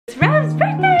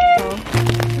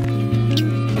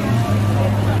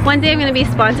One day I'm gonna be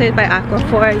sponsored by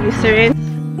Aquaphor Eucerin.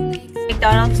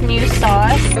 McDonald's new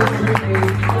sauce.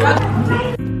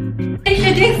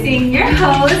 Introducing your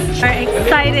host. Are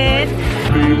excited.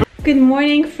 Good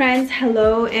morning, friends.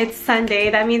 Hello, it's Sunday.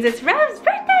 That means it's Rav's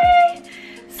birthday.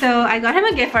 So I got him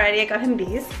a gift already. I got him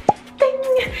these.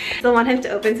 Ding! Still want him to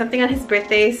open something on his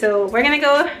birthday, so we're gonna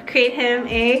go create him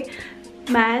a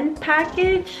man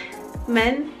package,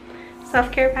 men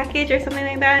self-care package or something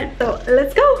like that. So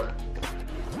let's go.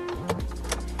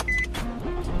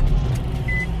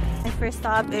 My first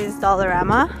stop is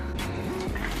Dollarama.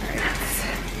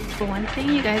 The one thing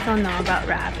you guys don't know about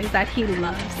Rav is that he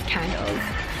loves candles.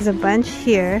 There's a bunch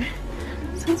here.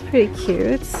 This one's pretty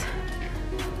cute.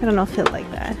 I don't know if he'll like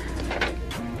that.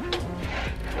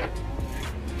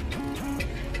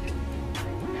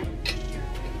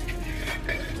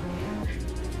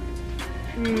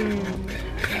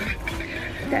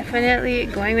 Definitely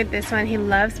going with this one. He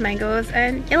loves mangoes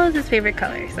and yellow is his favorite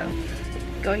color, so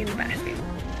going in the basket.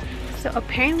 So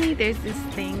apparently there's this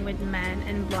thing with men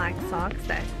and black socks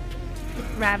that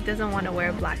Rav doesn't want to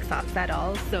wear black socks at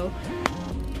all, so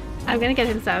I'm gonna get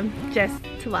him some just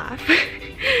to laugh.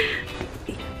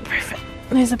 Perfect.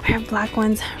 There's a pair of black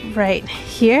ones right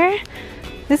here.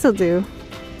 This'll do.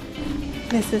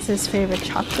 This is his favorite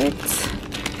chocolates.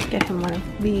 Get him one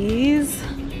of these.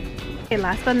 Okay,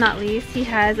 last but not least, he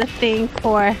has a thing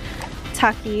for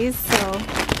Takis, so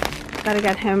gotta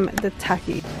get him the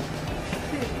Taki.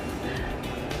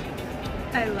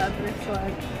 I love this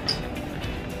one.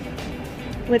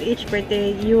 With each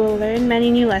birthday, you will learn many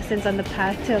new lessons on the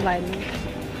path to alignment.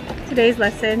 Today's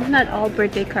lesson, not all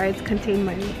birthday cards contain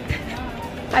money.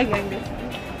 I get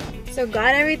this. So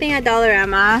got everything at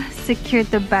Dollarama, secured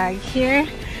the bag here.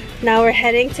 Now we're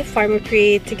heading to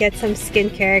Pharmaprix to get some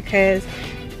skincare because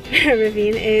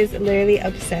Ravine is literally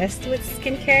obsessed with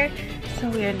skincare. So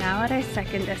we are now at our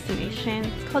second destination.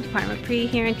 It's called Pharmaprix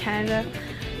here in Canada,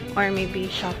 or maybe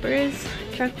Shoppers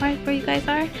Drug Mart where you guys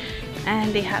are.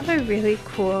 And they have a really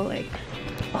cool, like,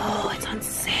 oh, it's on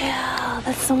sale.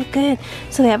 That's so good.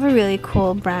 So they have a really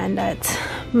cool brand that's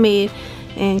made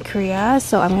in Korea.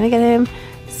 So I'm gonna get him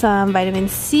some vitamin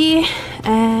C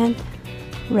and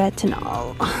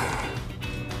retinol.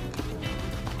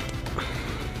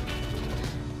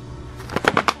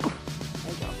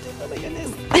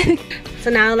 So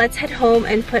now let's head home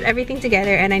and put everything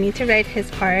together, and I need to write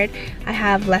his part. I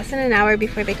have less than an hour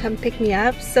before they come pick me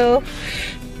up, so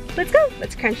let's go.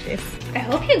 Let's crunch this. I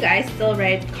hope you guys still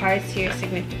write cards to your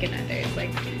significant others. Like,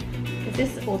 is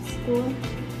this old school?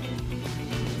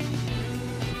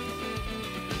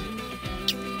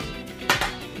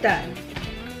 Done.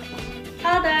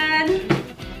 All done.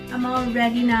 I'm all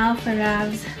ready now for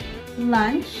Rav's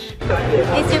lunch.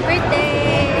 It's your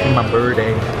birthday. My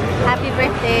birthday. Happy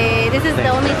birthday. This is the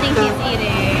only thing he's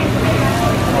eating.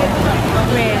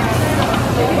 Ribs.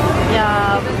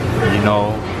 Yeah. You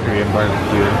know, Korean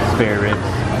barbecue, spare ribs.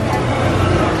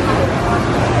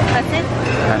 That's it?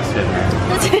 That's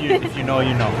it, man. If you know,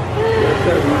 you know.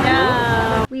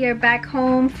 Yeah. We are back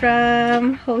home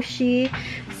from Hoshi.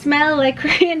 Smell like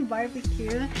Korean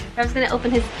barbecue. I was gonna open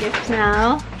his gift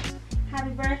now. Happy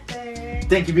birthday.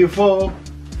 Thank you, beautiful.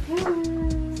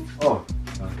 Oh.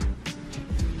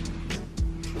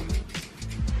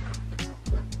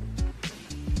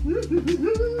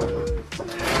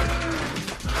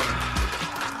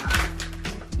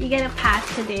 You get a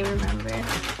pass today, remember?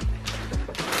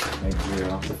 My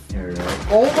girl. You're right.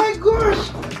 Oh my gosh!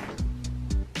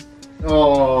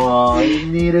 Oh, I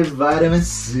needed vitamin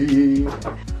C.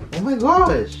 Oh my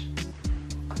gosh!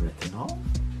 Retinol?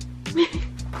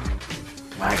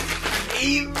 My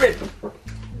favorite!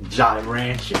 Jolly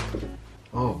Rancher.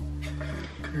 Oh.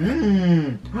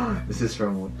 This is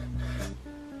from...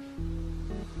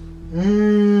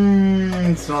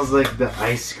 it smells like the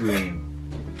ice cream.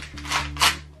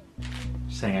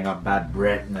 Saying I got bad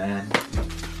breath, man.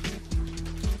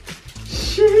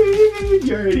 Shit,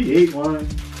 you already ate one.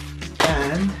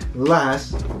 And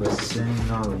last but certainly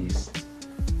not least,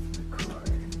 the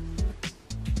card.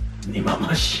 Ni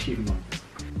Mama Shima.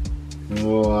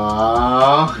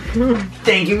 Wow.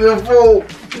 Thank you, beautiful.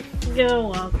 You're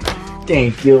welcome.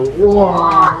 Thank you.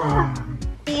 Wow.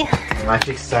 I'm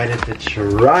actually excited to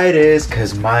try this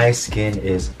because my skin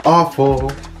is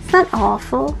awful. It's not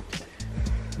awful.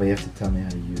 But you have to tell me how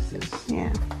to use this.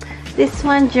 Yeah. This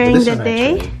one during the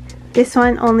day. Actually. This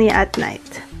one only at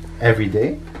night. Every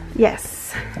day?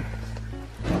 Yes.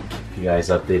 You guys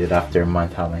updated after a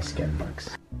month how my skin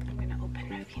looks. I'm gonna open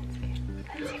Ravine's skin.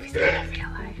 Let's see if he's gonna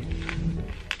realize.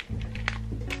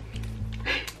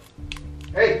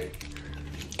 Hey!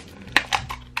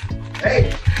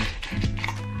 Hey!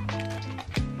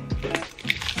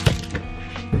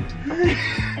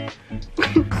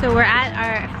 So we're at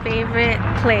our favorite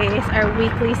place, our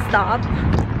weekly stop.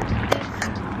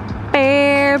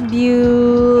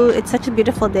 Fairview. It's such a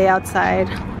beautiful day outside.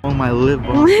 Oh, my lip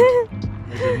balm.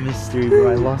 It's a mystery, bro.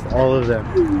 I lost all of them.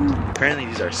 Apparently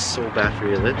these are so bad for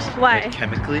your lips. Why? Like,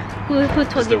 chemically. Who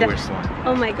told you the that? worst one.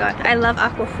 Oh my god, I love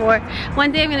Aquaphor.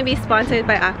 One day I'm gonna be sponsored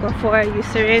by Aquaphor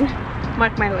Eucerin.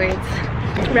 Mark my words.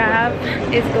 Rav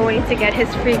is going to get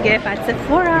his free gift at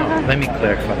Sephora. No, let me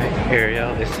clarify.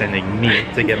 Ariel is sending me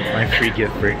to get my free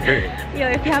gift for her. Yo,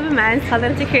 if you have a man, tell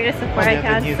them to create a Sephora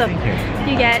account. So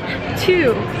you get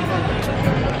 2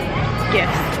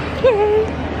 gifts. Yay!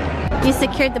 You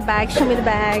secured the bag. Show me the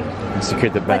bag. I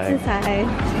secured the bag. What's inside?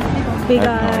 We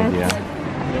got no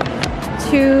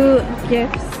 2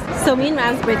 gifts. So me and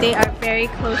Rav's birthday are very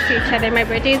close to each other. My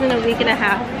birthday is in a week and a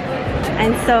half.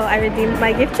 And so I redeemed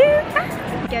my gift too.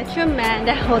 Get your man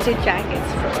that holds your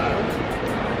jackets for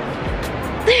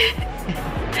you.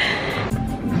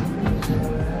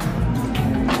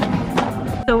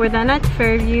 So we're done at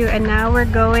Fairview and now we're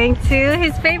going to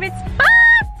his favorite spot!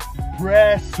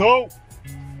 Presso!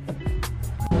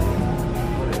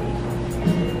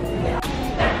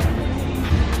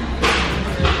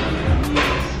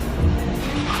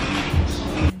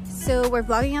 So we're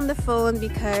vlogging on the phone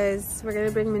because we're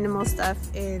gonna bring minimal stuff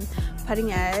in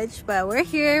Putting Edge, but we're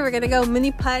here, we're gonna go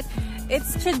mini putt.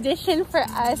 It's tradition for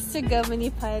us to go mini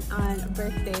putt on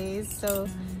birthdays, so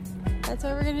that's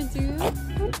what we're gonna do.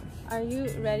 Are you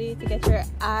ready to get your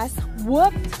ass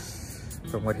whooped?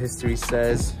 From what history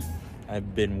says,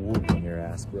 I've been whooping your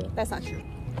ass, bro. That's not true.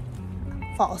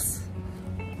 False.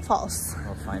 False.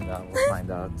 We'll find out, we'll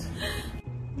find out.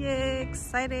 Yay,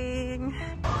 exciting.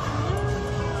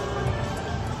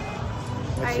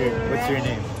 What's your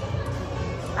name?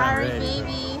 Ari,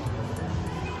 baby.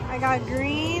 I got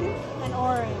green and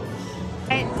orange.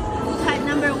 Right, putt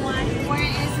number 1. Where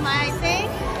is my thing?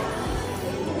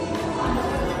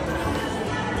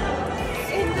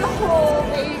 In the hole,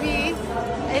 baby.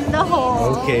 In the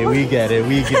hole. Okay, we get it,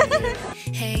 we get it.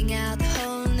 Hang out the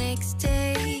whole next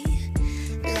day,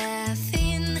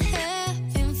 laughing,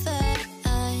 having fun.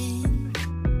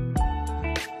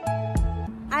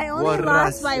 I only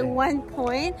lost by 1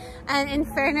 point, and in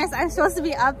fairness, I'm supposed to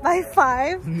be up by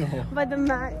 5. No. But the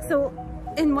max, so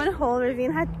in one hole,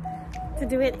 Ravine had to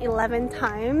do it 11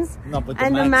 times, No, but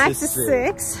and the max is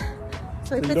 6.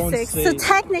 So we put 6. So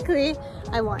technically,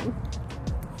 I won.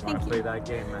 Thank you. Play that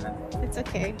game, man. It's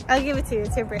okay. I'll give it to you.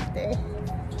 It's your birthday.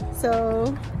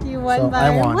 So you won So by I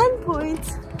won. 1 point.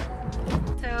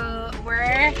 So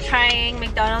we're trying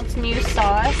McDonald's new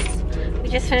sauce. We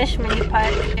just finished mini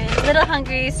putt. A little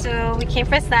hungry, so we came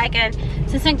for a snack, and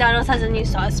since McDonald's has a new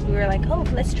sauce, we were like, oh,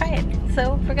 let's try it.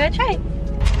 So we're gonna try it.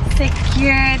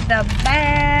 Secured the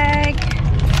bag.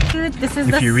 Dude, this is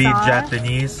the sauce. If you read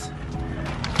Japanese,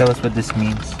 tell us what this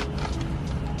means.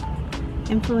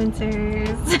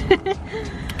 Influencers.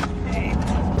 Right. I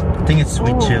think it's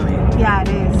sweet chili. Yeah, it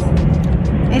is.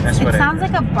 It sounds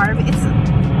like a barbecue.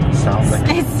 Sounds like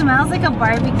It smells like a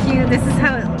barbecue. This is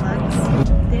how it looks.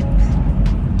 Dip.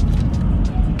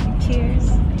 Cheers.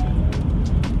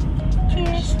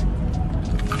 Cheers.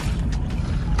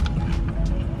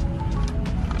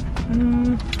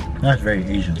 That's very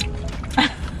Asian.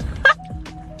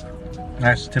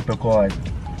 That's typical, like,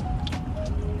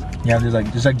 yeah, there's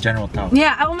like General Tao.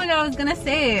 Yeah, oh my god, I was gonna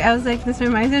say, I was like, this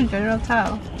reminds me of General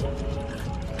Tao.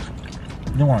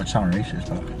 You don't want to sound racist,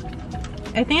 but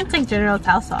I think it's like General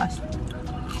Tao sauce.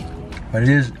 it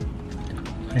is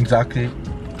exactly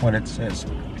what it says.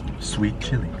 Sweet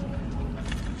chili.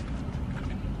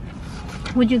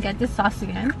 Would you get this sauce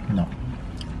again? No.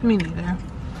 Me neither.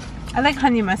 I like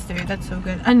honey mustard, that's so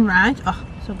good. And ranch, oh,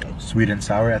 so good. Sweet and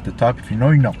sour at the top. If you know,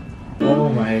 you know. Oh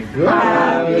my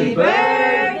god. Happy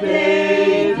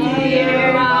birthday,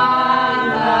 dear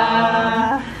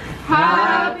Mama.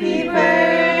 Happy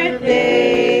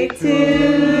birthday to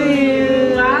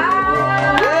you.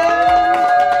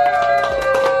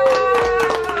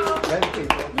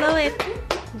 Blow it.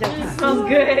 It smells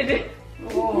good.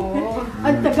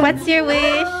 What's your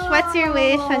wish? What's your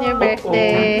wish on your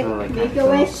birthday? Make a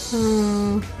wish.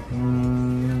 Oh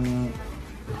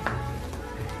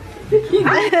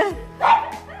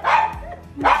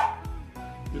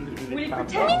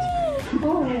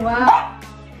wow.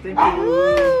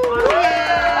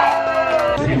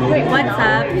 Wait, what's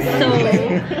up? So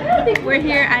we're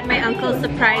here at my uncle's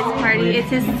surprise party. It's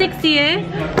his 60th.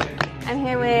 I'm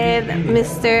here with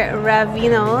Mr.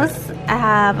 Ravinos. I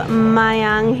have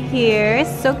Mayang here.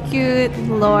 So cute.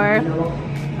 Lore. A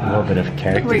little bit of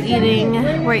character.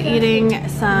 We're eating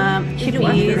some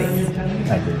chippies.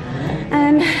 I did.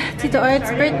 And Tito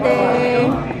Art's birthday.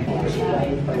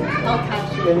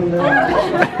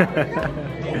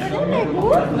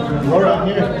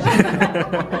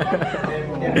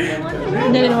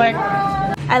 Didn't work.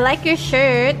 I like your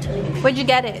shirt. Where'd you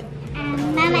get it?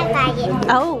 Mama bought it.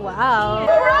 Oh wow.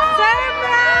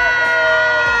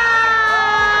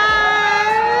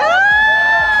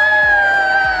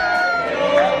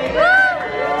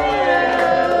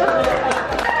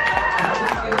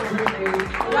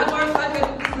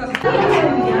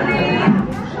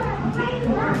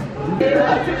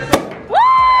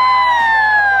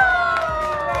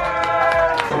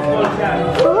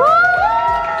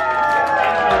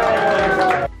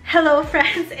 Hello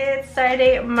friends, it's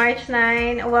Saturday, March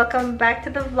 9. Welcome back to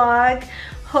the vlog.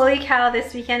 Holy cow,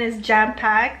 this weekend is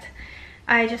jam-packed.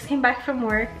 I just came back from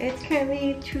work. It's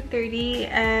currently 2:30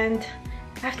 and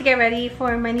I have to get ready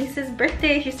for my niece's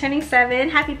birthday. She's turning 7.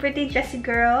 Happy birthday, Jessie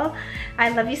girl. I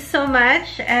love you so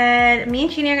much. And me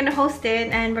and Chini are gonna host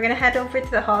it and we're gonna head over to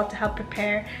the hall to help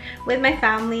prepare with my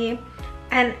family.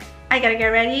 And I gotta get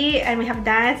ready and we have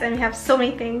dance and we have so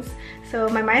many things. So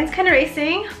my mind's kind of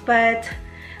racing, but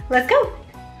let's go.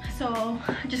 So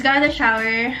just got out of the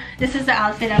shower. This is the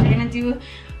outfit that we're gonna do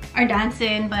our dance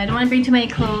in, but I don't want to bring too many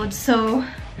clothes, so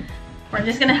we're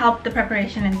just gonna help the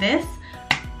preparation in this.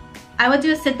 I would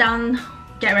do a sit down,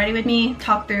 get ready with me,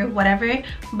 talk through whatever,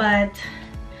 but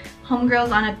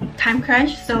homegirl's on a time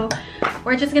crunch, so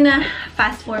we're just gonna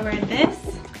fast forward this.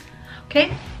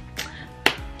 Okay,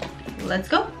 let's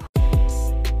go.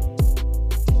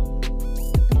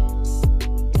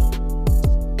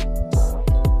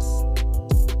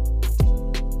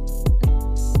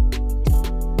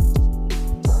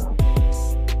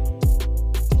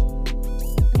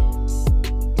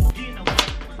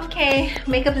 Okay,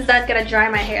 makeup is done, gotta dry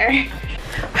my hair.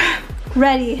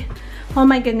 Ready. Oh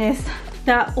my goodness,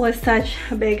 that was such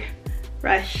a big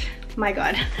rush. My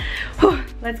god. Whew,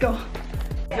 let's go.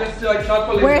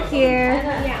 We're here.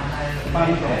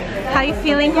 How you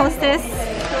feeling, hostess?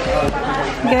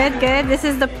 Good, good. This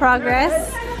is the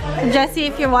progress. Jessie,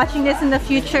 if you're watching this in the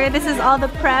future, this is all the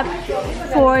prep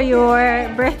for your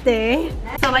birthday.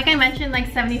 So like I mentioned like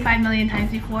 75 million times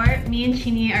before, me and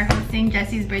Chini are hosting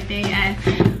Jessie's birthday and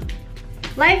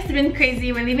life's been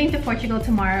crazy. We're leaving to Portugal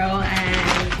tomorrow and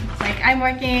like I'm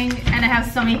working and I have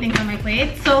so many things on my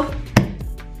plate. So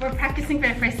we're practicing for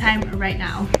the first time right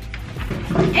now.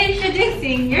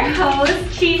 Introducing your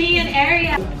host, Chini and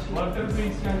Aria.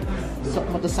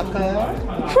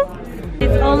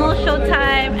 It's almost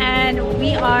showtime and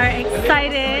we are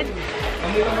excited.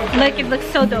 Look, it looks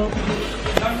so dope.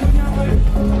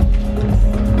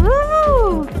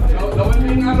 Woo!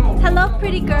 Hello,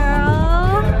 pretty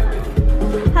girl.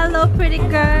 Hello, pretty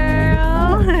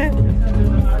girl.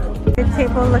 The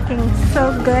table looking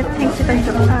so good. Thanks for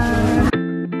the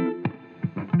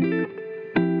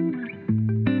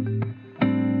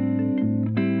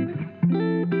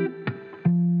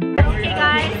Hey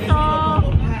guys, so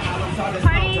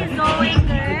party is going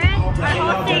good. Our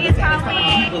whole thing is probably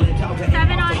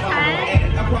 7 on 10.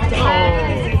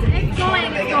 It's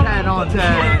going. 10 on 10.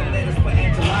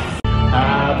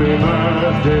 Happy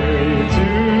birthday